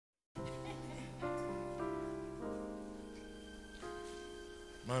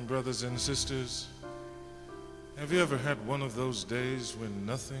My brothers and sisters, have you ever had one of those days when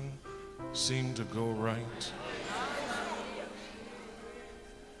nothing seemed to go right?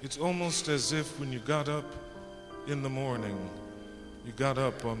 It's almost as if when you got up in the morning, you got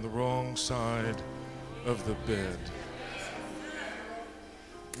up on the wrong side of the bed.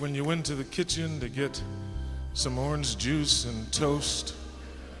 When you went to the kitchen to get some orange juice and toast,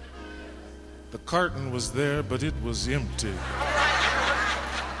 the carton was there, but it was empty.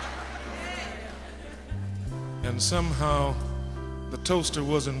 And somehow the toaster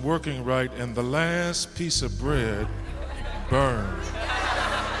wasn't working right, and the last piece of bread burned.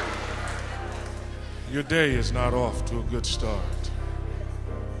 Your day is not off to a good start.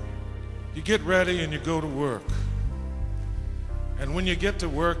 You get ready and you go to work. And when you get to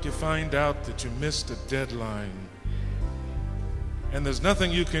work, you find out that you missed a deadline. And there's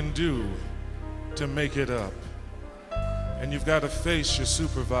nothing you can do to make it up. And you've got to face your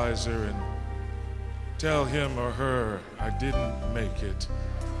supervisor and tell him or her, I didn't make it.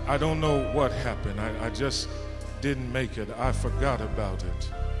 I don't know what happened. I just didn't make it. I forgot about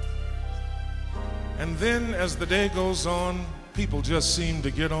it. And then as the day goes on, people just seem to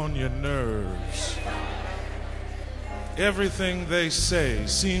get on your nerves. Everything they say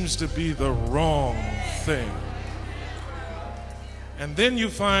seems to be the wrong thing. And then you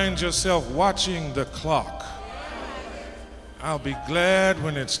find yourself watching the clock. I'll be glad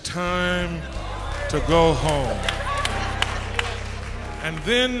when it's time to go home. And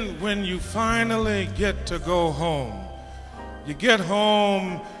then when you finally get to go home, you get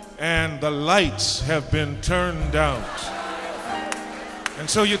home and the lights have been turned out. And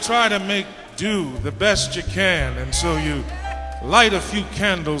so you try to make do the best you can, and so you light a few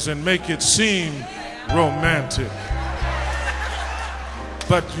candles and make it seem romantic.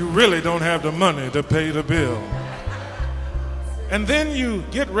 But you really don't have the money to pay the bill. And then you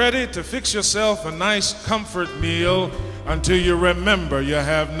get ready to fix yourself a nice comfort meal until you remember you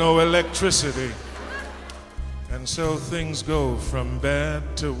have no electricity. And so things go from bad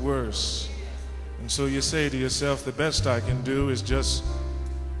to worse. And so you say to yourself, the best I can do is just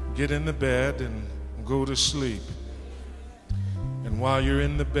get in the bed and go to sleep. And while you're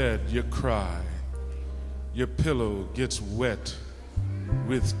in the bed, you cry. Your pillow gets wet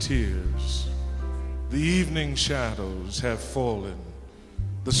with tears. The evening shadows have fallen.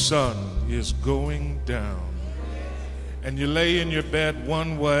 The sun is going down. And you lay in your bed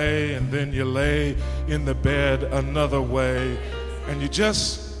one way, and then you lay in the bed another way, and you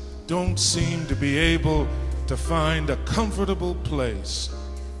just don't seem to be able to find a comfortable place.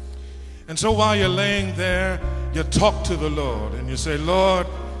 And so while you're laying there, you talk to the Lord, and you say, Lord,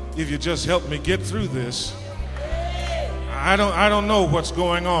 if you just help me get through this. I don't know what's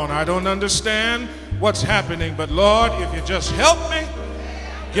going on. I don't understand what's happening, but Lord, if you just help me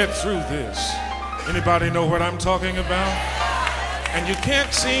get through this. Anybody know what I'm talking about? And you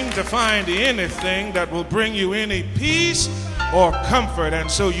can't seem to find anything that will bring you any peace or comfort,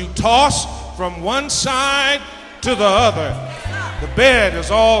 and so you toss from one side to the other. The bed is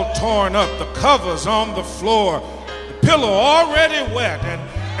all torn up, the cover's on the floor, the pillow already wet,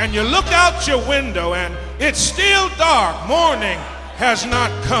 and you look out your window and it's still dark. Morning has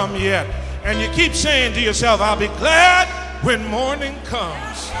not come yet. And you keep saying to yourself, I'll be glad when morning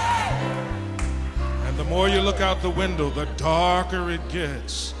comes. And the more you look out the window, the darker it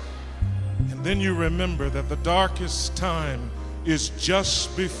gets. And then you remember that the darkest time is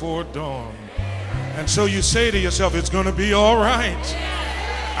just before dawn. And so you say to yourself, it's going to be all right.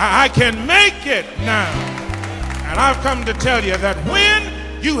 I can make it now. And I've come to tell you that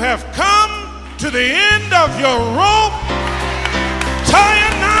when you have come to the end of your rope, tie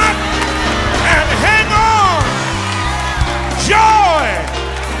a knot and hang on. Joy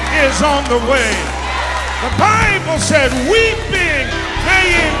is on the way. The Bible said weeping may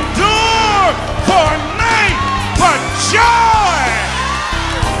endure for a night, but joy,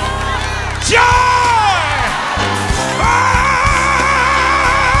 joy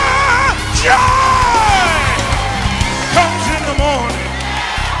comes in the morning.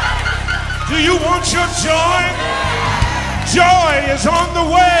 Do you want your joy? Joy is on the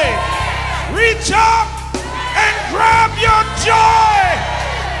way. Reach up and grab your joy.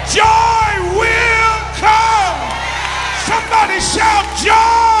 Joy will come. Somebody shout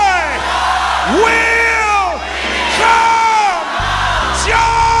joy.